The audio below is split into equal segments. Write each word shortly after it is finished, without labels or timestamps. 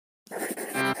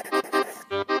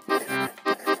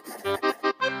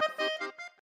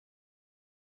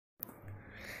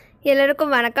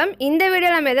எல்லோருக்கும் வணக்கம். இந்த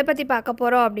வீடியோவில் நம்ம எதை பற்றி பார்க்க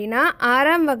போகிறோம் அப்படின்னா,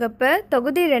 6ஆம் வகுப்பு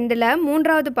தொகுதி 2ல்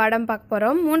 3வது பாடம் பார்க்க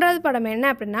போகிறோம். 3வது பாடம்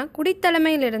என்ன அப்படின்னா,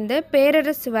 குடித்தலைமையிலிருந்து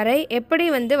பேரரசு வரை எப்படி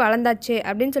வளர்ந்தாச்சு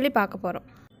அப்படின்னு சொல்லி பார்க்க போகிறோம்.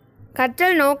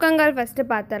 கற்றல் நோக்கங்கள் ஃபஸ்ட்டு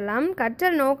பார்த்துடலாம்.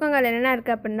 கற்றல் நோக்கங்கள் என்னென்ன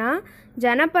இருக்குது அப்படின்னா,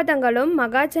 ஜனபதங்களும்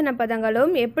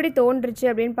மகாஜனபதங்களும் எப்படி தோன்றுச்சு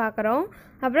அப்படின்னு பார்க்குறோம்.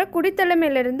 அப்புறம்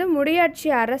குடித்தலைமையிலிருந்து முடியாட்சி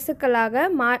அரசுக்களாக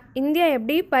இந்தியா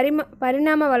எப்படி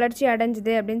பரிணாம வளர்ச்சி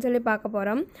அடைஞ்சுது அப்படின்னு சொல்லி பார்க்க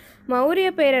போகிறோம். மௌரிய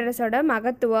பேரரசோட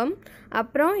மகத்துவம்,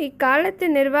 அப்புறம் இக்காலத்து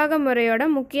நிர்வாக முறையோட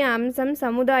முக்கிய அம்சம்,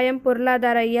 சமுதாயம்,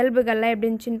 பொருளாதார இயல்புகள்லாம் எப்படி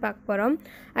இருந்துச்சுன்னு பார்க்க போகிறோம்.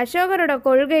 அசோகரோட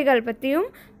கொள்கைகள் பற்றியும்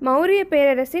மௌரிய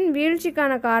பேரரசின்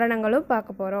வீழ்ச்சிக்கான காரணங்களும்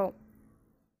பார்க்க போகிறோம்.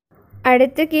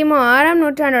 அடுத்து கிமு 6ஆம்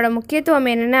நூற்றாண்டோட முக்கியத்துவம்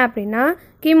என்னென்ன அப்படின்னா,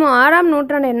 கிமு 6ஆம்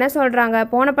நூற்றாண்டு என்ன சொல்கிறாங்க,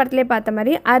 போன படத்துலேயே பார்த்த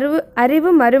மாதிரி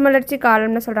அறிவு மறுமலர்ச்சி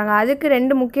காலம்னு சொல்கிறாங்க. அதுக்கு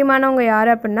 2 முக்கியமானவங்க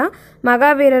யார் அப்படின்னா,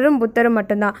 மகாவீரரும் புத்தரும்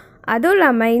மட்டும்தான். அதுவும்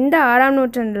இல்லாமல் இந்த 6ஆம்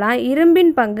நூற்றாண்டுலாம்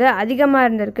இரும்பின் பங்கு அதிகமாக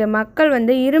இருந்திருக்கு. மக்கள்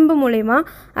இரும்பு மூலிமா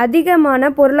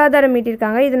அதிகமான பொருளாதாரம்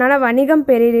ஈட்டியிருக்காங்க. இதனால் வணிகம்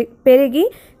பெருகி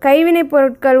கைவினை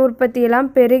பொருட்கள்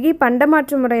உற்பத்தியெல்லாம் பெருகி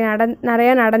பண்டமாற்று முறை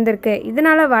நிறையா நடந்திருக்கு.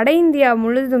 இதனால் வட இந்தியா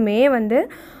முழுதுமே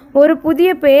ஒரு புதிய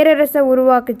பேரரசை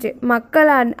உருவாக்குச்சு. மக்கள்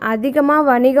அதிகமாக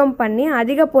வணிகம் பண்ணி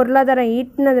அதிக பொருளாதாரம்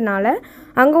ஈட்டினதுனால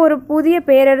அங்கே ஒரு புதிய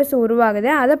பேரரசு உருவாகுது.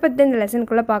 அதை பற்றி இந்த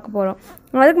லெசனுக்குள்ளே பார்க்க போகிறோம்.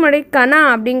 அதுக்கு முன்னாடி கணா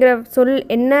அப்படிங்கிற சொல்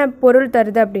என்ன பொருள்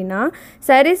தருது அப்படின்னா,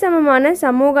 சரிசமமான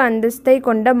சமூக அந்தஸ்தை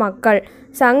கொண்ட மக்கள்.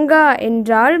 சங்கா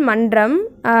என்றால் மன்றம்,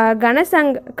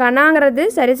 கணாங்கிறது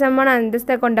சரிசமமான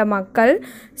அந்தஸ்தை கொண்ட மக்கள்,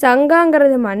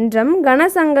 சங்காங்கிறது மன்றம்,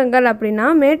 கனசங்கங்கள் அப்படின்னா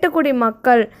மேட்டுக்குடி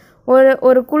மக்கள்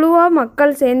ஒரு குழுவாக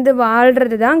மக்கள் சேர்ந்து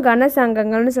வாழ்கிறது தான்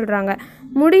கனசங்கங்கள்னு சொல்கிறாங்க.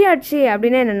 முடியாட்சி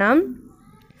அப்படின்னா என்னென்னா,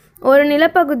 ஒரு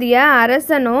நிலப்பகுதியை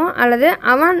அரசனோ அல்லது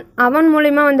அவன்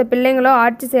மூலிமா பிள்ளைங்களோ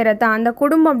ஆட்சி செய்கிறது தான். அந்த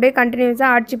குடும்பம் அப்படியே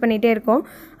கண்டினியூஸாக ஆட்சி பண்ணிகிட்டே இருக்கும்.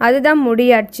 அதுதான்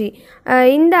முடியாட்சி.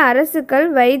 இந்த அரசுக்கள்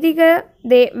வைதிக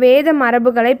வேத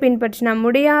மரபுகளை பின்பற்றின.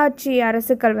 முடியாட்சி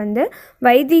அரசுக்கள்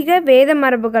வைதிக வேத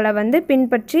மரபுகளை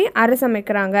பின்பற்றி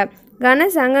அரசமைக்கிறாங்க. கன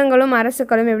சங்கங்களும்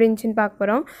அரசுக்களும் எப்படி இருந்துச்சுன்னு பார்க்க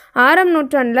போகிறோம். 6ஆம்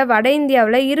நூற்றாண்டில் வட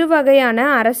இந்தியாவில் 2 வகையான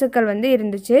அரசுக்கள்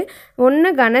இருந்துச்சு. ஒன்று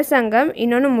கனசங்கம்,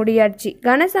 இன்னொன்று முடியாட்சி.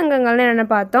 கனசங்கங்கள்னு என்னென்ன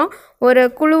பார்த்தோம், ஒரு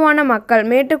குழுவான மக்கள்,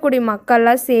 மேட்டுக்குடி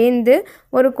மக்கள்லாம் சேர்ந்து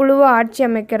ஒரு குழுவாக ஆட்சி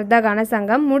அமைக்கிறது தான்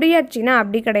கனசங்கம். முடியாட்சினா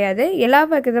அப்படி கிடையாது.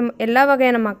 எல்லா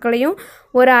வகையான மக்களையும்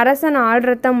ஒரு அரசன்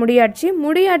ஆள்றது தான் முடியாட்சி.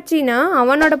 முடியாட்சினா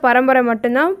அவனோட பரம்பரை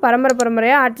மட்டும்தான்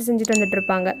பரம்பரையாக ஆட்சி செஞ்சுட்டு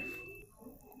வந்துட்டுருப்பாங்க.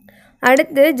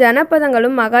 அடுத்து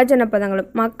ஜனபதங்களும் மகாஜனபதங்களும்.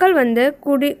 மக்கள்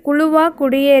குழுவாக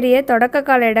குடியேறிய தொடக்க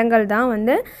கால இடங்கள்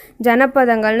தான்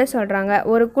ஜனபதங்கள்னு சொல்கிறாங்க.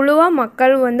 ஒரு குழுவாக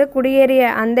மக்கள் குடியேறிய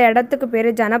அந்த இடத்துக்கு பேர்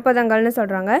ஜனபதங்கள்னு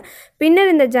சொல்கிறாங்க.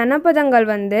 பின்னர் இந்த ஜனபதங்கள்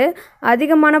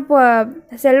அதிகமான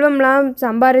செல்வம்லாம்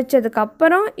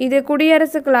சம்பாதிச்சதுக்கப்புறம் இது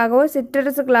குடியரசுகளாகவோ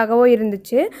சிற்றரசுகளாகவோ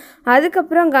இருந்துச்சு.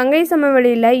 அதுக்கப்புறம் கங்கை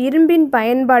சமவெளியில் இரும்பின்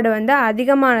பயன்பாடு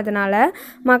அதிகமானதுனால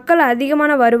மக்கள்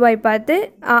அதிகமான வருவாய் பார்த்து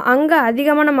அங்கே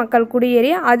அதிகமான மக்கள் குடியேறி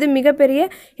அது மிகப்பெரிய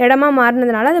இடமா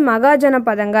மாறினதுனால அது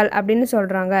மகாஜனபதங்கள் அப்படின்னு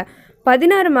சொல்கிறாங்க.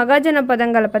 16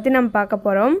 மகாஜனபதங்களை பற்றி நம்ம பார்க்க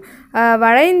போகிறோம்.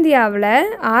 வட இந்தியாவில்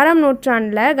 6ஆம்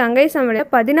நூற்றாண்டில் கங்கை சமவெளியில்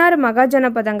 16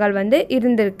 மகாஜனபதங்கள்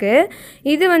இருந்திருக்கு.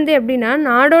 இது எப்படின்னா,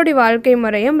 நாடோடி வாழ்க்கை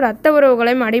முறையும் இரத்த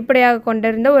உறவுகளையும் அடிப்படையாக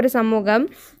கொண்டிருந்த ஒரு சமூகம்,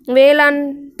 வேளாண்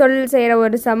தொழில் செய்கிற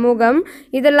ஒரு சமூகம்.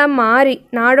 இதெல்லாம் மாறி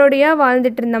நாடோடியாக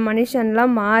வாழ்ந்துட்டு இருந்த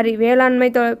மனுஷன்லாம் மாறி, வேளாண்மை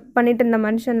பண்ணிட்டு இருந்த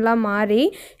மனுஷன்லாம் மாறி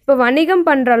இப்போ வணிகம்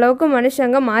பண்ணுற அளவுக்கு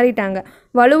மனுஷங்க மாறிட்டாங்க.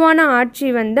 வலுவான ஆட்சி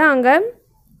அங்கே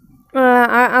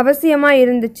அவசியமாக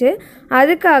இருந்துச்சு.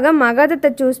 அதுக்காக மகதத்தை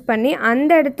சூஸ் பண்ணி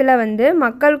அந்த இடத்துல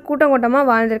மக்கள் கூட்டமாக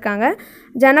வாழ்ந்திருக்காங்க.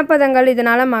 ஜனபதங்கள்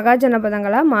இதனால்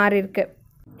மகாஜனபதங்களாக மாறியிருக்கு.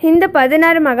 இந்த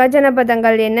 16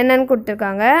 மகாஜனபதங்கள் என்னென்னு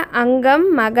கொடுத்துருக்காங்க. அங்கம்,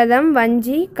 மகதம்,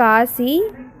 வஞ்சி, காசி,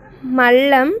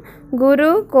 மல்லம்,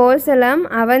 குரு, கோசலம்,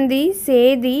 அவந்தி,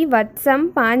 சேதி, வத்சம்,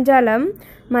 பாஞ்சாலம்,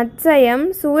 மத்சயம்,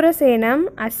 சூரசேனம்,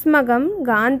 அஸ்மகம்,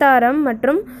 காந்தாரம்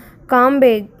மற்றும்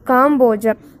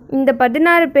காம்போஜம். இந்த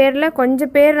 16 பேரில்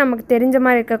கொஞ்சம் பேர் நமக்கு தெரிஞ்ச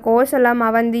மாதிரி இருக்க. கோசலம்,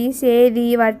 அவந்தி, சேதி,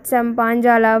 வத்சம்,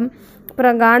 பாஞ்சாலம்,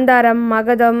 அப்புறம் காந்தாரம்,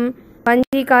 மகதம்,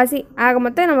 வஞ்சி, காசி, ஆக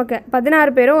மொத்தம் நமக்கு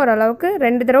 16 பேரும் ஓரளவுக்கு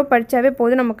 2 தடவை படித்தாவே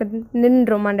போதும், நமக்கு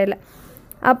நின்றும் மண்டையில்.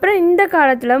 அப்புறம் இந்த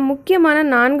காலத்தில் முக்கியமான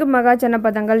 4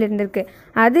 மகாஜனபதங்கள் இருந்திருக்கு.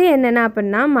 அது என்னென்ன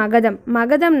அப்படின்னா,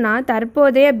 மகதம்னா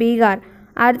தற்போதைய பீகார்.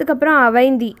 அதுக்கப்புறம்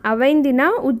அவைந்தினா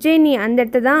உஜ்ஜயினி, அந்த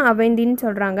இடத்த தான் அவைந்தின்னு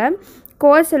சொல்கிறாங்க.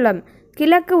 கோசலம்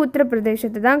கிழக்கு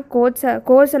உத்தரப்பிரதேசத்தை தான்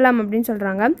கோசலம் அப்படின்னு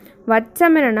சொல்கிறாங்க.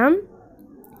 வத்சம் என்னென்னா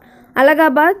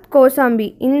அலகாபாத், கோசாம்பி,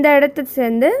 இந்த இடத்த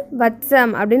சேர்ந்து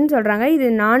வத்சம் அப்படின்னு சொல்கிறாங்க. இது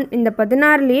இந்த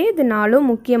 16லேயே இது 4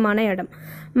 முக்கியமான இடம்.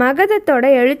 மகதத்தோட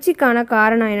எழுச்சிக்கான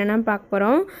காரணம் என்னென்னு பார்க்க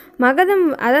போகிறோம். மகதம்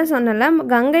அதான் சொன்னல,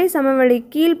 கங்கை சமவெளி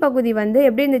கீழ்ப்பகுதி வந்து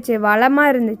எப்படி இருந்துச்சு,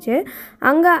 வளமாக இருந்துச்சு.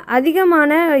 அங்கே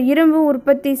அதிகமான இரும்பு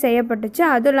உற்பத்தி செய்யப்பட்டுச்சு.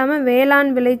 அதுவும் இல்லாமல்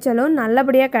வேளாண் விளைச்சலும்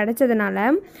நல்லபடியாக கிடைச்சதுனால,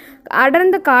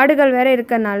 அடர்ந்த காடுகள் வேறு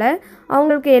இருக்கிறதுனால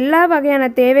அவங்களுக்கு எல்லா வகையான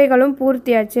தேவைகளும்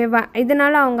பூர்த்தியாச்சு.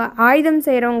 இதனால் அவங்க ஆயுதம்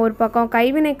செய்கிறவங்க ஒரு பக்கம்,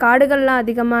 கைவினை காடுகள்லாம்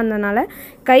அதிகமாக இருந்ததுனால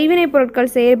கைவினை பொருட்கள்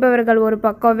செய்பவர்கள் ஒரு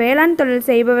பக்கம், வேளாண் தொழில்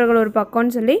செய்பவர்கள் ஒரு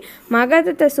பக்கம்னு சொல்லி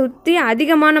மகதத்தை சுற்றி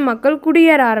அதிகமான மக்கள்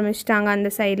குடியேற ஆரம்பிச்சிட்டாங்க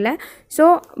அந்த சைடில். ஸோ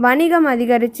வணிகம்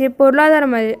அதிகரித்து,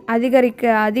 பொருளாதாரம்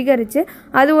அதிகரித்து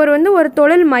அது ஒரு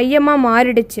தொழில் மையமாக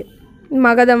மாறிடுச்சு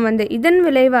மகதம் வந்து. இதன்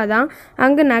விளைவாக தான்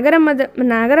அங்கு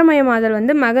நகரமயமாதல்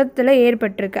வந்து மகதத்தில்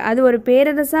ஏற்பட்டிருக்கு. அது ஒரு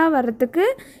பேரரசாக வர்றதுக்கு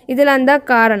இதெல்லாம் தான்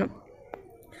காரணம்.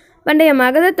 பண்டைய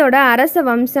மகதத்தோட அரச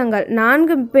வம்சங்கள்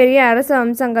 4 பெரிய அரச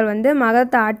வம்சங்கள் வந்து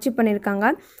மகதத்தை ஆட்சி பண்ணியிருக்காங்க.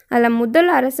 அதில் முதல்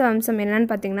அரச வம்சம் என்னன்னு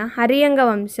பார்த்திங்கன்னா ஹரியங்க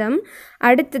வம்சம்,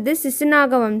 அடுத்தது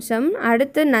சிசுநாக வம்சம்,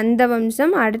 அடுத்து நந்த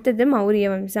வம்சம், அடுத்தது மௌரிய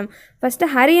வம்சம்.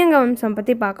 ஃபஸ்ட்டு ஹரியங்க வம்சம்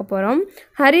பற்றி பார்க்க போகிறோம்.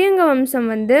 ஹரியங்க வம்சம்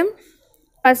வந்து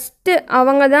ஃபஸ்ட்டு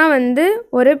அவங்க தான் வந்து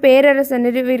ஒரு பேரரசை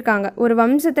நிறுவியிருக்காங்க, ஒரு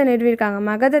வம்சத்தை நிறுவியிருக்காங்க.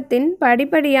 மகதத்தின்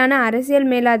படிப்படியான அரசியல்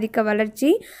மேலாதிக்க வளர்ச்சி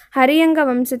ஹரியங்க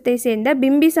வம்சத்தை சேர்ந்த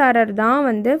பிம்பிசாரர் தான்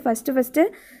வந்து ஃபஸ்ட்டு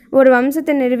ஒரு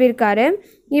வம்சத்தை நிறுவியிருக்காரு.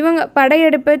 இவங்க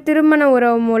படையெடுப்பு, திருமண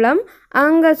உறவு மூலம்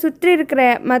அங்கே சுற்றி இருக்கிற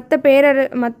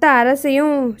மற்ற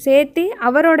அரசையும் சேர்த்து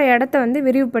அவரோட இடத்த வந்து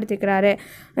விரிவுபடுத்திக்கிறாரு.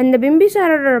 இந்த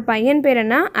பிம்பிசாரரோட பையன் பேர்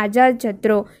என்ன, அஜாத்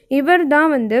சத்ரு. இவர் தான்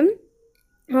வந்து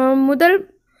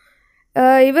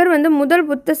முதல்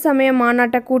புத்த சமய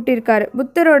மாநாட்டை கூட்டியிருக்காரு.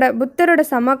 புத்தரோட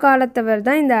சமகாலத்தவர்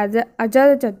தான் இந்த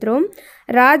அஜாத சத்ரு.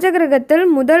 ராஜகிரகத்தில்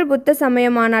முதல் புத்த சமய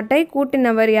மாநாட்டை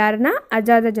கூட்டினவர் யாருன்னா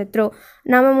அஜாத சத்ரு.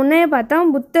 நம்ம முன்னையே பார்த்தோம்,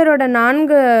 புத்தரோட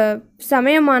 4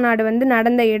 சமய மாநாடு வந்து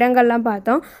நடந்த இடங்கள்லாம்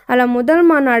பார்த்தோம். அதில் முதல்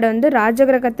மாநாடு வந்து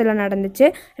ராஜகிரகத்தில் நடந்துச்சு.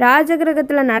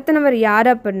 ராஜகிரகத்தில் நடத்தினவர்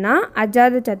யார் அப்படின்னா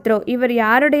அஜாத சத்ரு. இவர்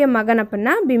யாருடைய மகன்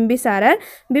அப்படின்னா பிம்பிசாரர்.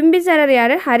 பிம்பிசாரர்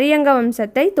யார், ஹரியங்க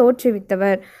வம்சத்தை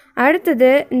தோற்றுவித்தவர். அடுத்தது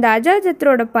இந்த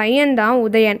அஜாதசத்ரோட பையன்தான்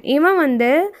உதயன். இவன் வந்து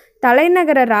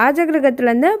தலைநகர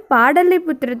ராஜகிரகத்திலேருந்து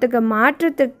பாடலிபுத்திரத்துக்கு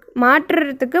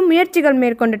மாற்றுறதுக்கு முயற்சிகள்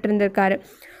மேற்கொண்டுட்டு இருந்திருக்காரு.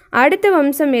 அடுத்த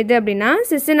வம்சம் எது அப்படின்னா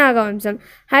சிசுநாக வம்சம்.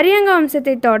 ஹரியங்க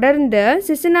வம்சத்தை தொடர்ந்து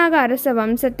சிசுநாக அரச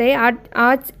வம்சத்தை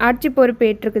ஆட்சி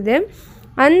பொறுப்பேற்றிருக்குது.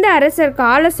 அந்த அரசர்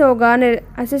காலசோகான்னு,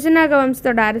 சிசுநாக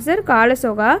வம்சத்தோட அரசர்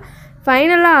காலசோகா.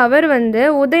 ஃபைனலாக அவர் வந்து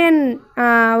உதயன்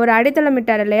ஒரு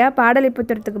அடித்தளமிட்டார் இல்லையா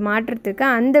பாடலிபுத்திரத்துக்கு மாற்றுறதுக்கு,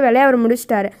 அந்த வேலையை அவர்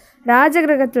முடிச்சிட்டாரு.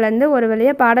 ராஜகிரகத்துலேருந்து ஒரு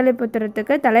வழியாக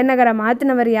பாடலிபுத்திரத்துக்கு தலைநகரை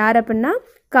மாற்றினவர் யார் அப்படின்னா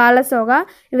காலசோகா.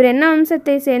 இவர் என்ன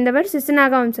வம்சத்தை சேர்ந்தவர்,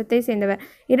 சிசுநாக வம்சத்தை சேர்ந்தவர்.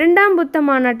 2ஆம் புத்த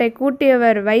மாநாட்டை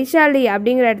கூட்டியவர் வைசாலி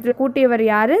அப்படிங்கிற இடத்துல கூட்டியவர்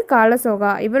யார்,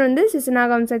 காலசோகா. இவர் வந்து சிசுநாக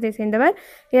வம்சத்தை சேர்ந்தவர்.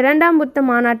 2ஆம் புத்த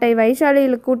மாநாட்டை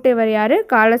வைசாலியில் கூட்டியவர் யார்,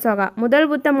 காலசோகா. முதல்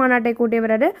புத்த மாநாட்டை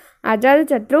கூட்டியவர் யார், அஜாத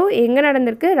சத்ரு. எங்கே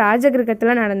நடந்திருக்கு,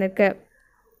 ராஜகிரகத்தில் நடந்திருக்கு.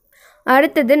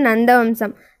 அடுத்தது நந்த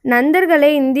வம்சம். நந்தர்களே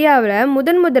இந்தியாவில்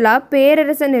முதலாக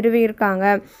பேரரசை நிறுவியிருக்காங்க.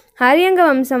 ஹரியங்க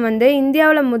வம்சம் வந்து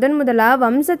இந்தியாவில் முதலாக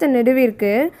வம்சத்தை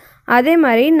நிறுவியிருக்கு. அதே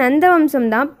மாதிரி நந்த வம்சம்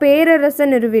தான் பேரரசை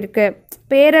நிறுவியிருக்கு.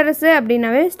 பேரரசு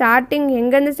அப்படின்னாவே ஸ்டார்டிங்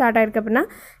எங்கேருந்து ஸ்டார்ட் ஆகிருக்கு அப்படின்னா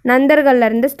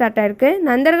நந்தர்கள்லேருந்து ஸ்டார்ட் ஆகிருக்கு.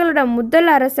 நந்தர்களோட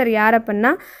முதல் அரசர் யார்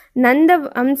அப்படின்னா நந்த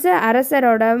வம்ச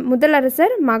அரசரோட முதல்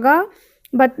அரசர்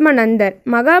மகாபத்மநந்தர்.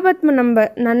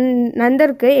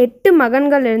 நந்தருக்கு 8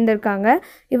 மகன்கள் இருந்திருக்காங்க.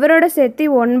 இவரோட சேர்த்து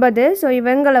 9. ஸோ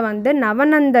இவங்களை வந்து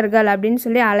நவநந்தர்கள் அப்படின்னு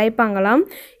சொல்லி அழைப்பாங்களாம்.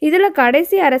 இதில்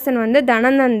கடைசி அரசன் வந்து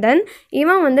தனநந்தன்.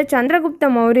 இவன் வந்து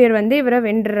சந்திரகுப்த மௌரியர் வந்து இவரை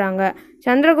வென்றுறாங்க.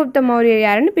 சந்திரகுப்த மௌரியர்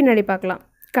யாருன்னு பின்னாடி பார்க்கலாம்.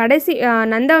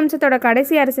 நந்த வம்சத்தோட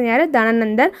கடைசி அரசன் யார்,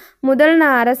 தனநந்தர். முதல்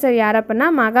அரசர் யார் அப்படின்னா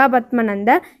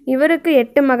மகாபத்மநந்தர். இவருக்கு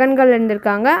 8 மகன்கள்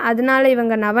இருந்திருக்காங்க. அதனால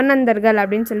இவங்க நவநந்தர்கள்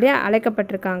அப்படின்னு சொல்லி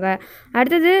அழைக்கப்பட்டிருக்காங்க.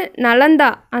 அடுத்தது நலந்தா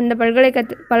அந்த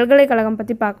பல்கலைக்கழகம்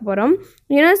பற்றி பார்க்க போகிறோம்.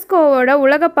 யுனெஸ்கோவோட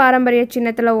உலக பாரம்பரிய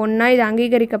சின்னத்தில் ஒன்றா இது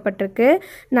அங்கீகரிக்கப்பட்டிருக்கு.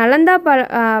 நலந்தா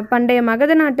பண்டைய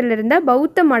மகத நாட்டில் இருந்த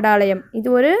பௌத்த மடாலயம். இது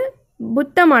ஒரு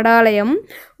புத்த மடாலயம்.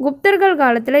 குப்தர்கள்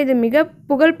காலத்தில் இது மிக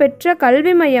புகழ்பெற்ற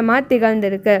கல்வி மையமாக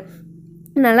திகழ்ந்திருக்கு.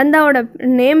 நலந்தாவோட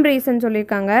நேம் ரீசன்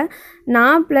சொல்லியிருக்காங்க. நா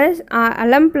ப்ளஸ்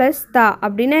அலம் ப்ளஸ் தா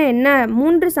அப்படின்னா என்ன,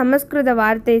 3 சமஸ்கிருத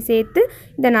வார்த்தையை சேர்த்து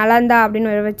இந்த நலந்தா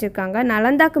அப்படின்னு வச்சிருக்காங்க.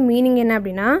 நலந்தாக்கு மீனிங் என்ன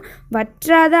அப்படின்னா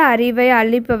வற்றாத அறிவை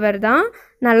அளிப்பவர் தான்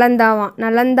நலந்தாவாம்.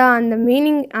 நலந்தா அந்த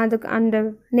மீனிங், அதுக்கு அந்த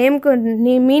நேமுக்கு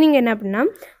மீனிங் என்ன அப்படின்னா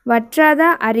வற்றாத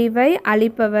அறிவை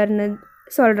அளிப்பவர்னு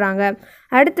சொல்கிறாங்க.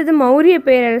 அடுத்தது மௌரிய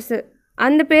பேரரசு.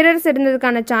 அந்த பேரரசு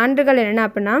இருந்ததுக்கான சான்றுகள் என்னென்ன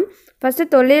அப்படின்னா ஃபஸ்ட்டு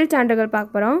தொல்லியல் சான்றுகள்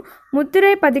பார்க்க போகிறோம்.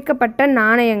 முத்திரை பதிக்கப்பட்ட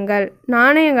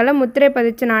நாணயங்களை முத்திரை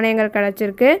பதிச்ச நாணயங்கள்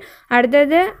கிடச்சிருக்கு.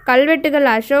 அடுத்தது கல்வெட்டுகள்,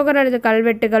 அசோகரது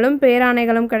கல்வெட்டுகளும்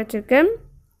பேராணைகளும் கிடச்சிருக்கு.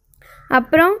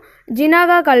 அப்புறம்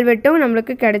ஜினாகா கல்வெட்டும்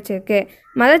நம்மளுக்கு கிடைச்சிருக்கு.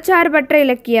 மதச்சார்பற்ற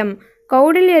இலக்கியம்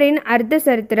கௌடில்யரின் அர்த்த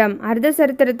சரித்திரம். அர்த்த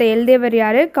சரித்திரத்தை எழுதியவர்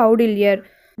யார்? கௌடில்யர்.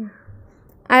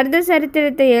 அர்த்த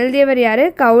சரித்திரத்தை எழுதியவர் யார்?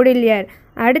 கௌடில்யர்.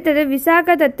 அடுத்தது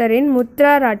விசாகதத்தரின்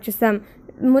முத்ரா ராட்சசம்.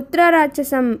 முத்ரா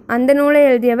ராட்சசம் அந்த நூலை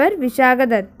எழுதியவர்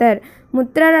விசாகதத்தர்.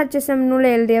 முத்ரா ராட்சசம் நூலை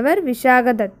எழுதியவர்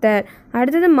விசாகதத்தர்.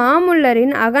 அடுத்தது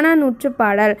மாமுல்லரின் அகனா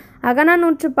நூற்றுப்பாடல். அகனா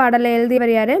நூற்றுப்பாடலை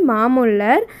எழுதியவர் யார்?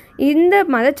 மாமுல்லர். இந்த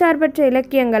மதச்சார்பற்ற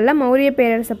இலக்கியங்களில் மௌரிய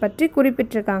பேரரசை பற்றி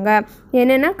குறிப்பிட்டிருக்காங்க.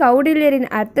 என்னென்னா கௌடில்யரின்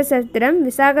அர்த்த சரித்திரம்,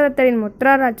 விசாகதத்தரின்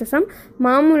முத்ரா ராட்சசம்,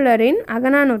 மாமுல்லரின்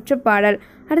அகனா நூற்றுப்பாடல்.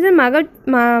 அடுத்து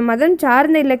மதம்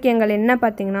சார்ந்த இலக்கியங்கள் என்ன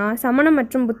பார்த்திங்கன்னா சமண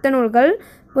மற்றும் புத்த நூல்கள்,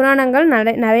 புராணங்கள்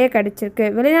நிறைய கிடைச்சிருக்கு.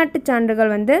 வெளிநாட்டு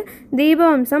சான்றுகள் வந்து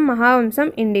தீபவம்சம்,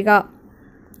 மகாவம்சம், இண்டிகா.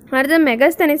 அடுத்து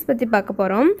மெகஸ்தனிஸ் பற்றி பார்க்க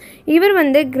போகிறோம். இவர்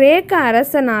வந்து கிரேக்க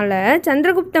அரசனால்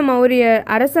சந்திரகுப்த மௌரிய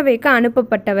அரசவைக்கு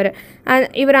அனுப்பப்பட்டவர்.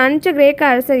 இவர் அனுப்பிச்ச கிரேக்க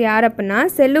அரசர் யார் அப்படின்னா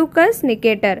செலூக்கஸ்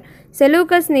நிகேட்டர்.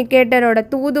 செலூக்கஸ் நிகேட்டரோட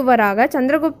தூதுவராக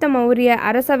சந்திரகுப்த மௌரிய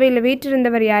அரசவையில்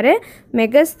வீற்றிருந்தவர் யார்?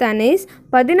 மெகஸ்தனிஸ்.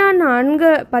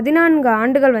 14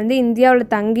 ஆண்டுகள் வந்து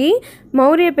இந்தியாவில் தங்கி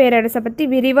மௌரிய பேரரசை பற்றி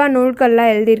விரிவாக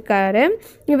நூல்கள்லாம் எழுதியிருக்காரு.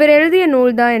 இவர் எழுதிய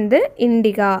நூல் தான் வந்து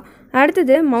இண்டிகா.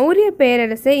 அடுத்தது மௌரிய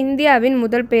பேரரசு இந்தியாவின்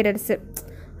முதல் பேரரசு.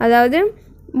 அதாவது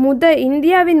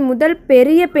இந்தியாவின் முதல்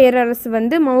பெரிய பேரரசு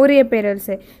வந்து மௌரிய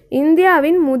பேரரசு.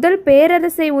 இந்தியாவின் முதல்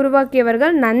பேரரசை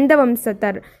உருவாக்கியவர்கள் நந்த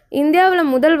வம்சத்தர்.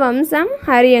 இந்தியாவில் முதல் வம்சம்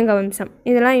ஹரியங்க வம்சம்.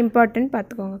 இதெல்லாம் இம்பார்ட்டன்ட்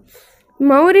பார்த்துக்கோங்க.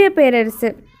 மௌரிய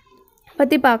பேரரசு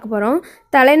பற்றி பார்க்க போகிறோம்.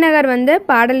 தலைநகர் வந்து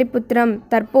பாடலிபுத்திரம்,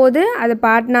 தற்போது அது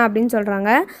பாட்னா அப்படின்னு சொல்கிறாங்க.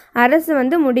 அரசு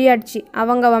வந்து முடியாட்சி,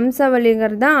 அவங்க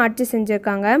வம்சாவளிகர் தான் ஆட்சி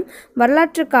செஞ்சுருக்காங்க.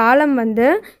 வரலாற்று காலம் வந்து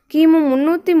கிமு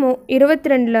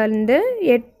 322லேருந்து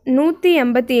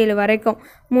 187 வரைக்கும்,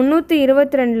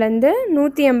 322லேருந்து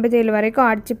 187 வரைக்கும்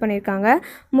ஆட்சி பண்ணியிருக்காங்க.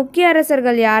 முக்கிய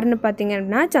அரசர்கள் யாருன்னு பார்த்தீங்க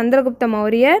அப்படின்னா சந்திரகுப்த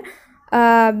மௌரியர்,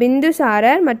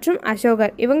 பிந்துசாரர் மற்றும்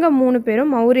அசோகர். இவங்க 3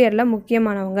 பேரும் மௌரியரில்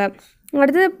முக்கியமானவங்க.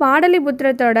 அடுத்தது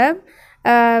பாடலிபுத்திரத்தோட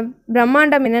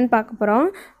பிரம்மாண்டம் என்னன்னு பார்க்க போகிறோம்.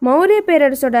 மௌரிய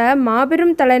பேரரசோட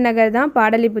மாபெரும் தலைநகர் தான்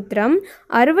பாடலிபுத்திரம்.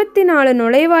 64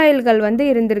 நுழைவாயில்கள் வந்து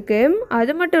இருந்திருக்கு.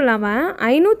 அது மட்டும் இல்லாமல்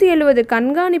 570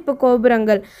 கண்காணிப்பு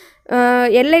கோபுரங்கள்,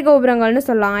 எல்லை கோபுரங்கள்னு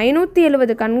சொல்லலாம்.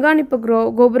 570 கண்காணிப்பு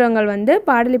கோபுரங்கள் வந்து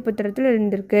பாடலிபுத்திரத்தில்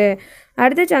இருந்திருக்கு.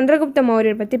 அடுத்து சந்திரகுப்த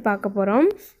மௌரியர் பற்றி பார்க்க போகிறோம்.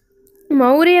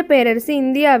 மௌரிய பேரரசு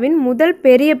இந்தியாவின் முதல்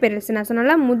பெரிய பேரரசு. நான்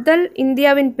சொன்னால முதல்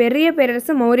இந்தியாவின் பெரிய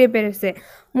பேரரசு மௌரிய பேரரசு.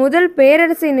 முதல்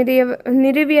பேரரசை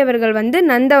நிறுவியவர்கள் வந்து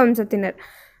நந்த வம்சத்தினர்.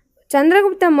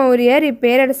 சந்திரகுப்த மௌரியர்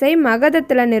இப்பேரரசை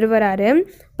மகதத்தில் நிறுவறாரு.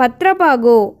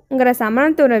 பத்ரபாகுங்கிற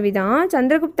சமணத்துறவி தான்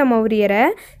சந்திரகுப்த மௌரியரை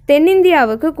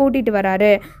தென்னிந்தியாவுக்கு கூட்டிகிட்டு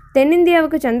வராரு.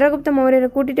 தென்னிந்தியாவுக்கு சந்திரகுப்த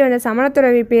மௌரியரை கூட்டிகிட்டு வந்த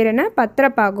சமணத்துறவி பேர் என்ன?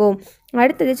 பத்ரபாகு.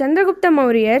 அடுத்தது சந்திரகுப்த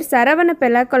மௌரியர் சரவண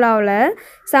பெலக்கலாவில்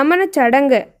சமண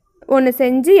சடங்கு ஒன்று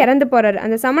செஞ்சு இறந்து போகிறார்.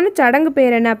 அந்த சமண சடங்கு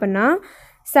பேர் என்ன அப்படின்னா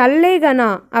சல்லேகனா.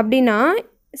 அப்படின்னா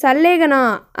சல்லேகனா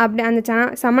அப்படி அந்த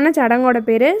சமண சடங்கோட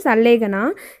பேர் சல்லேகனா.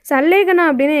 சல்லேகனா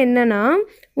அப்படின்னு என்னென்னா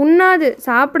உண்ணாது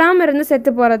சாப்பிடாமல் இருந்து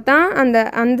செத்து போகிறது தான்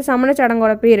அந்த சமண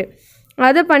சடங்கோட பேர்.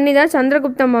 அதை பண்ணி தான்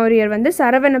சந்திரகுப்த மௌரியர் வந்து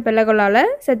சரவண பெலகலால்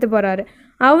செத்து போகிறாரு.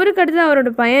 அவருக்கு அடுத்து அவரோட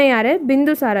பையன் யார்?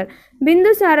 பிந்துசாரர்.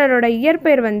 பிந்துசாரரோட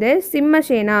இயற்பெயர் வந்து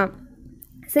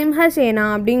சிம்ஹசேனா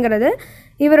அப்படிங்கிறது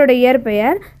இவரோட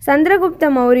இயற்பெயர். சந்திரகுப்த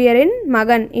மௌரியரின்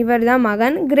மகன், இவர் தான்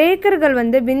மகன். கிரேக்கர்கள்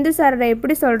வந்து பிந்துசாரரை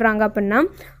எப்படி சொல்கிறாங்க அப்படின்னா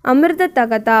அமிர்த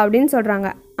தகதா அப்படின்னு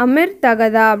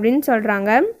சொல்கிறாங்க.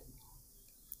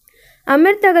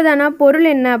 அமிர்தகதானா பொருள்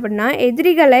என்ன அப்படின்னா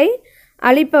எதிரிகளை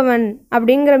அழிப்பவன்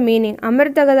அப்படிங்கிற மீனிங்.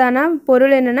 அமிர்தகதானா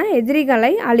பொருள் என்னென்னா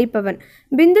எதிரிகளை அழிப்பவன்.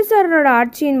 பிந்துசாரரோட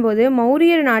ஆட்சியின் போது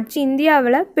மௌரியரின் ஆட்சி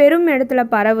இந்தியாவில் பெரும் இடத்துல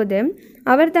பரவுது.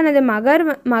 அவர் தனது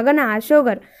மகன்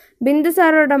அசோகர்,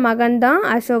 பிந்துசாரோட மகன் தான்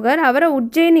அசோகர், அவரை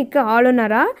உஜ்ஜயினிக்கு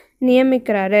ஆளுநராக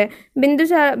நியமிக்கிறாரு.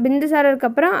 பிந்துசாரருக்கு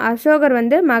அப்புறம் அசோகர்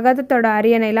வந்து மகதத்தோட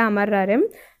அரியணையில் அமர்றாரு.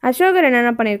 அசோகர் என்னென்ன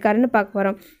பண்ணியிருக்காருன்னு பார்க்க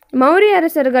போகிறோம். மௌரிய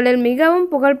அரசர்களில் மிகவும்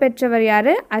புகழ்பெற்றவர்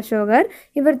யார்? அசோகர்.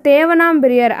 இவர்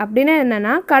தேவனாம்பிரியர் அப்படின்னு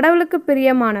என்னென்னா கடவுளுக்கு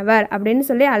பிரியமானவர் அப்படின்னு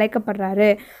சொல்லி அழைக்கப்படுறாரு.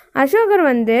 அசோகர்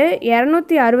வந்து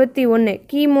 261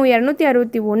 கிமு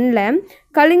 261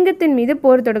 கலிங்கத்தின் மீது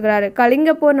போர் தொடுக்கிறாரு.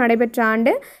 கலிங்க போர் நடைபெற்ற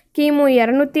ஆண்டு கிமு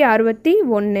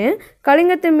 261.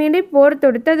 கலிங்கத்தின் மீது போர்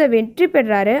தொடுத்து அதை வெற்றி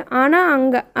பெறாரு.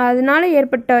 ஆனால் அதனால்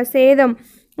ஏற்பட்ட சேதம்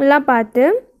எல்லாம் பார்த்து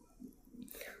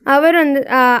அவர் வந்து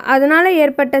அதனால்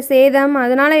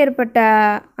ஏற்பட்ட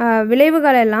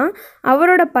விளைவுகளெல்லாம்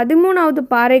அவரோட 13வது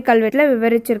பாறை கல்வெட்டில்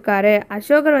விவரிச்சிருக்காரு.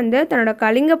 அசோகர் வந்து தன்னோட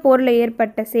கலிங்க போரில்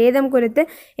ஏற்பட்ட சேதம் குறித்து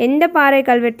எந்த பாறை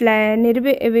கல்வெட்டில்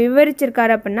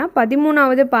விவரிச்சிருக்காரு அப்படின்னா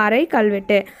 13வது பாறை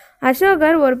கல்வெட்டு.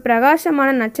 அசோகர் ஒரு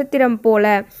பிரகாசமான நட்சத்திரம் போல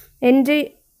என்று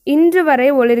இன்று வரை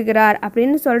ஒளிர்கிறார்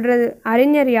அப்படின்னு சொல்கிறது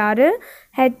அறிஞர் யார்?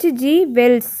 HG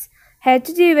Wells.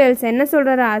 ஹெச்ஜி வெல்ஸ் என்ன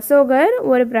சொல்கிறாரு? அசோகர்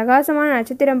ஒரு பிரகாசமான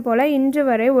நட்சத்திரம் போல இன்று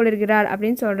வரை ஒளிர்கிறார்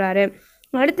அப்படின்னு சொல்கிறாரு.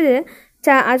 அடுத்தது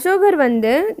அசோகர்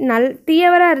வந்து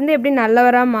தீயவராக இருந்து எப்படி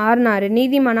நல்லவராக மாறினார்,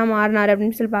 நீதிமானாக மாறினார்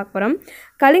அப்படின்னு சொல்லி பார்க்க போகிறோம்.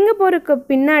 கலிங்க போருக்கு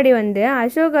பின்னாடி வந்து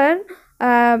அசோகர்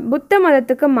புத்த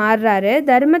மதத்துக்கு மாறுறாரு.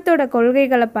 தர்மத்தோட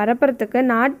கொள்கைகளை பரப்புறதுக்கு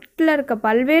நாட்டில் இருக்க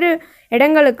பல்வேறு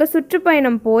இடங்களுக்கு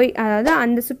சுற்றுப்பயணம் போய், அதாவது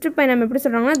அந்த சுற்றுப்பயணம் எப்படி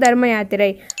சொல்கிறாங்கன்னா தர்ம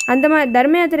யாத்திரை, அந்த மாதிரி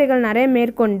தர்ம யாத்திரைகள் நிறைய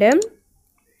மேற்கொண்டு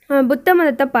புத்த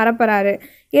மதத்தை பரப்புறாரு.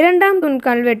 2ஆம் தூண்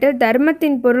கல்வெட்டில்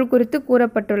தர்மத்தின் பொருள் குறித்து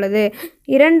கூறப்பட்டுள்ளது.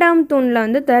 2ஆம் தூணில்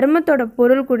வந்து தர்மத்தோட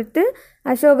பொருள் குறித்து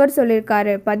அசோகர்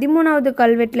சொல்லியிருக்காரு. 13வது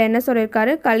கல்வெட்டில் என்ன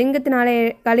சொல்லியிருக்காரு?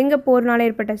 கலிங்க போர்னால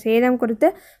ஏற்பட்ட சேதம் குறித்து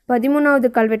 13வது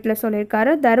கல்வெட்டில்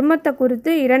சொல்லியிருக்காரு. தர்மத்தை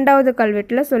குறித்து 2வது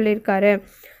கல்வெட்டில் சொல்லியிருக்காரு.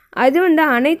 அது வந்து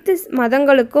அனைத்து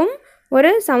மதங்களுக்கும்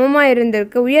ஒரு சமமாக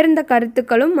இருந்திருக்கு. உயர்ந்த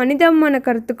கருத்துக்களும் மனிதமான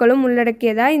கருத்துக்களும்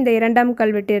உள்ளடக்கியதாக இந்த 2ஆம்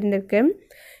கல்வெட்டு இருந்திருக்கு.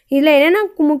 இதில் என்னென்ன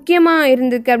முக்கியமாக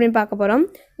இருந்திருக்கு அப்படின்னு பார்க்க போகிறோம்.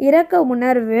 இரக்க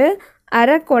உணர்வு,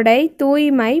 அறக்கொடை,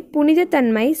 தூய்மை,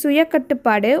 புனிதத்தன்மை,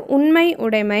 சுயக்கட்டுப்பாடு, உண்மை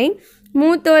உடைமை,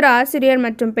 மூத்தோர், ஆசிரியர்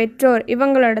மற்றும் பெற்றோர்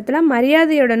இவங்களிடத்துல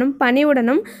மரியாதையுடனும்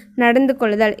பணிவுடனும் நடந்து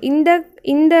கொள்ளுதல்.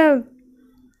 இந்த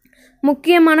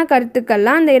முக்கியமான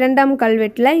கருத்துக்கள்லாம் அந்த 2ஆம்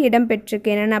கல்வெட்டில்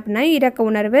இடம்பெற்றிருக்கு. என்னென்ன அப்படின்னா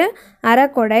இரக்க உணர்வு,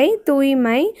 அறக்கொடை,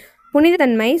 தூய்மை,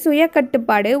 புனிதத்தன்மை,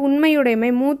 சுயக்கட்டுப்பாடு, உண்மையுடைமை,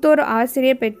 மூத்தோர்,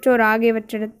 ஆசிரியர், பெற்றோர்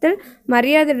ஆகியவற்றிடத்தில்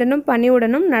மரியாதையுடனும்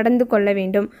பணிவுடனும் நடந்து கொள்ள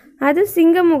வேண்டும். அது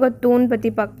சிங்கமுக தூண்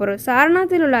பற்றி பார்க்க போகிறோம்.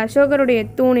 சாரநாத்தில் உள்ள அசோகருடைய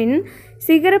தூணின்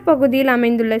சிகர பகுதியில்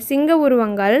அமைந்துள்ள சிங்க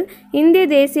உருவங்கள் இந்திய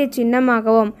தேசிய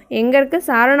சின்னமாகவும் எங்கே இருக்க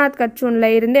சாரநாத் கற்றூனில்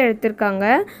இருந்து எடுத்திருக்காங்க.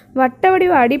 வட்ட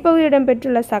வடிவ அடிப்பகுதியிடம்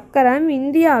பெற்றுள்ள சக்கரம்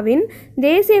இந்தியாவின்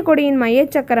தேசிய கொடியின் மைய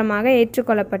சக்கரமாக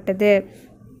ஏற்றுக்கொள்ளப்பட்டது.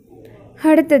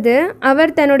 அடுத்தது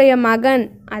அவர் தன்னுடைய மகன்,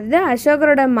 அது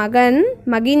அசோகரோட மகன்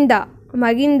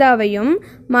மகிந்தாவையும்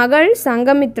மகள்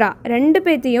சங்கமித்ரா 2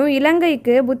 பேர்த்தையும்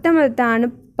இலங்கைக்கு புத்த மதத்தை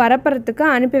பரப்புறதுக்கு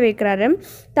அனுப்பி வைக்கிறாரு.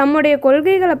 தம்முடைய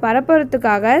கொள்கைகளை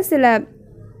பரப்புறதுக்காக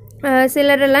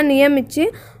சிலரெல்லாம் நியமித்து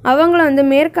அவங்கள வந்து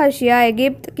மேற்காசியா,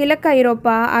 எகிப்த், கிழக்கு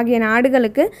ஐரோப்பா ஆகிய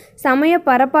நாடுகளுக்கு சமய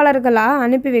பரப்பாளர்களாக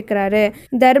அனுப்பி வைக்கிறாரு.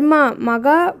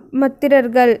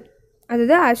 மகாமத்திரர்கள்,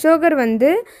 அதாவது அசோகர் வந்து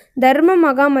தர்ம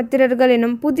மகாமத்திரர்கள்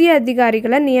எனும் புதிய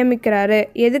அதிகாரிகளை நியமிக்கிறாரு.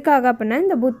 எதுக்காக அப்படின்னா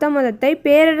இந்த புத்த மதத்தை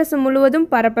பேரரசு முழுவதும்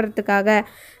பரப்புறதுக்காக.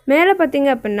 மேலே பார்த்தீங்க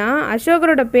அப்படின்னா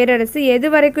அசோகரோட பேரரசு எது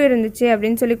வரைக்கும் இருந்துச்சு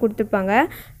அப்படின்னு சொல்லி கொடுத்துருப்பாங்க.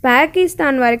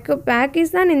 பாகிஸ்தான் வரைக்கும்.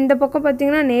 பாகிஸ்தான் இந்த பக்கம்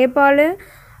பார்த்திங்கன்னா நேபாள்,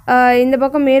 இந்த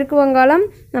பக்கம் மேற்கு வங்காளம்,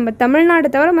 நம்ம தமிழ்நாடு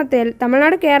தவிர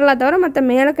தமிழ்நாடு கேரளா தவிர மற்ற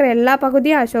மேலே இருக்கிற எல்லா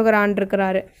பகுதியும் அசோகர்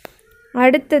ஆண்டிருக்கிறாரு.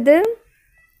 அடுத்தது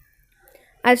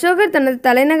அசோகர் தனது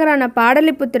தலைநகரான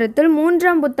பாடலிபுத்திரத்தில்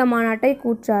 3ஆம் புத்த மாநாட்டை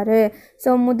கூற்றாரு. ஸோ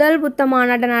முதல் புத்த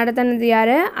மாநாட்டை நடத்தினது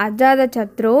யார்? அஜாத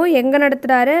சத்ரு. எங்கே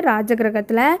நடத்துகிறாரு?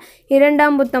 ராஜகிரகத்தில்.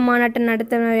 2ஆம் புத்த மாநாட்டை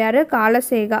நடத்தினது யார்?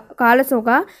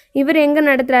 காலசோகா. இவர் எங்கே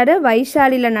நடத்துகிறாரு?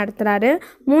 வைஷாலியில் நடத்துகிறாரு.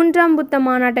 3ஆம் புத்த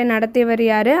மாநாட்டை நடத்தியவர்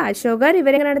யார்? அசோகர்.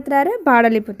 இவர் எங்கே நடத்துகிறாரு?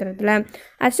 பாடலிபுத்திரத்தில்.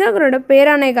 அசோகரோட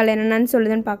பேராணைகள் என்னென்னு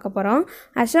சொல்லுதுன்னு பார்க்க போகிறோம்.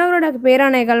 அசோகரோட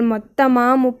பேராணைகள்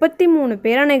மொத்தமாக 33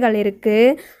 பேராணைகள்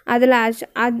இருக்குது. அதில்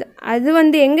அது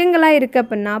வந்து எங்கெங்கெல்லாம் இருக்குது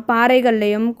அப்படின்னா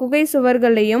பாறைகள்லையும் குகை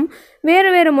சுவர்கள்லையும்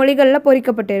வேறு மொழிகளில்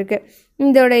பொறிக்கப்பட்டிருக்கு.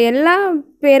 இதோட எல்லா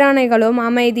பேராணைகளும்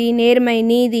அமைதி, நேர்மை,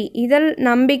 நீதி,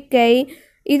 நம்பிக்கை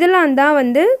இதெல்லாம் தான்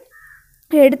வந்து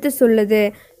எடுத்து சொல்லுது.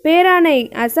 பேராணை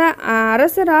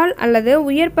அரசரால் அல்லது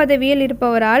உயர் பதவியில்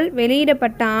இருப்பவரால்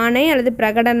வெளியிடப்பட்ட ஆணை அல்லது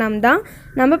பிரகடனம் தான்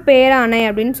நம்ம பேராணை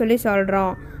அப்படின்னு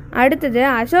சொல்கிறோம். அடுத்தது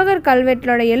அசோகர்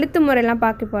கல்வெட்டோட எழுத்து முறையெல்லாம்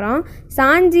பார்க்க போகிறோம்.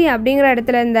 சாஞ்சி அப்படிங்கிற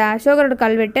இடத்துல இந்த அசோகரோட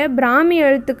கல்வெட்டு பிராமி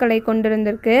எழுத்துக்களை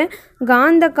கொண்டிருந்திருக்கு.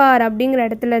 காந்தகார் அப்படிங்கிற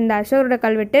இடத்துல இந்த அசோகரோட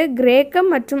கல்வெட்டு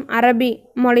கிரேக்கம் மற்றும் அரபி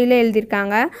மொழியில்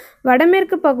எழுதியிருக்காங்க.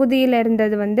 வடமேற்கு பகுதியில்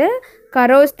இருந்தது வந்து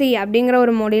கரோஸ்தி அப்படிங்கிற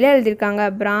ஒரு மொழியில் எழுதியிருக்காங்க.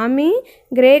 பிராமி,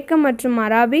 கிரேக்கம் மற்றும்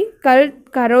அரபி,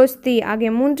 கரோஸ்தி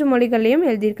ஆகிய 3 மொழிகளையும்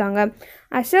எழுதியிருக்காங்க.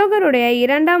 அசோகருடைய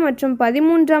 2ஆம் மற்றும்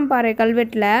 13ஆம் பாறை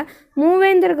கல்வெட்டில்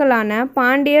மூவேந்தர்களான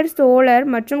பாண்டியர், சோழர்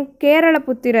மற்றும்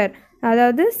கேரளபுத்திரர்,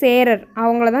 அதாவது சேரர்,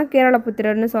 அவங்கள தான்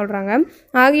கேரளபுத்திரர்னு சொல்கிறாங்க,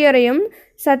 ஆகியோரையும்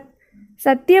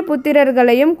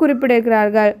சத்தியபுத்திரர்களையும்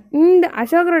குறிப்பிடுகிறார்கள். இந்த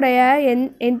அசோகருடைய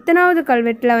எத்தனாவது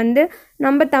கல்வெட்டில் வந்து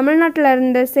நம்ம தமிழ்நாட்டில்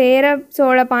இருந்த சேர,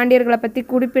 சோழ, பாண்டியர்களை பற்றி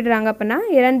குறிப்பிடுறாங்க அப்படின்னா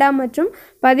 2ஆம் மற்றும்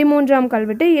 13ஆம்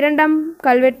கல்வெட்டு. 2ஆம்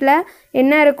கல்வெட்டில்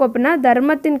என்ன இருக்கும் அப்படின்னா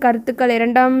தர்மத்தின் கருத்துக்கள்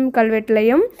 2ஆம்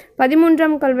கல்வெட்டிலையும்,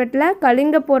 13ஆம் கல்வெட்டில்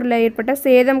கலிங்க போரில் ஏற்பட்ட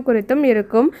சேதம் குறித்தும்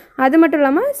இருக்கும். அது மட்டும்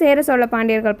இல்லாமல் சேர, சோழ,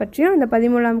 பாண்டியர்கள் பற்றியும் இந்த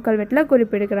 13ஆம் கல்வெட்டில்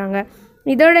குறிப்பிடுகிறாங்க.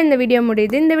 இதோட இந்த வீடியோ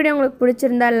முடியுது. இந்த வீடியோ உங்களுக்கு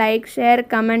பிடிச்சிருந்தா லைக், ஷேர்,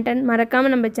 கமெண்ட் அண்ட்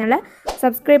மறக்காமல் நம்ம சேனலை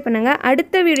சப்ஸ்கிரைப் பண்ணுங்கள்.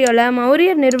 அடுத்த வீடியோவில்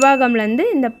மௌரியர் நிர்வாகம்லேருந்து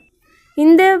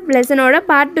இந்த லெசனோட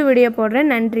பார்ட் 2 வீடியோ போடுறேன்.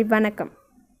 நன்றி, வணக்கம்.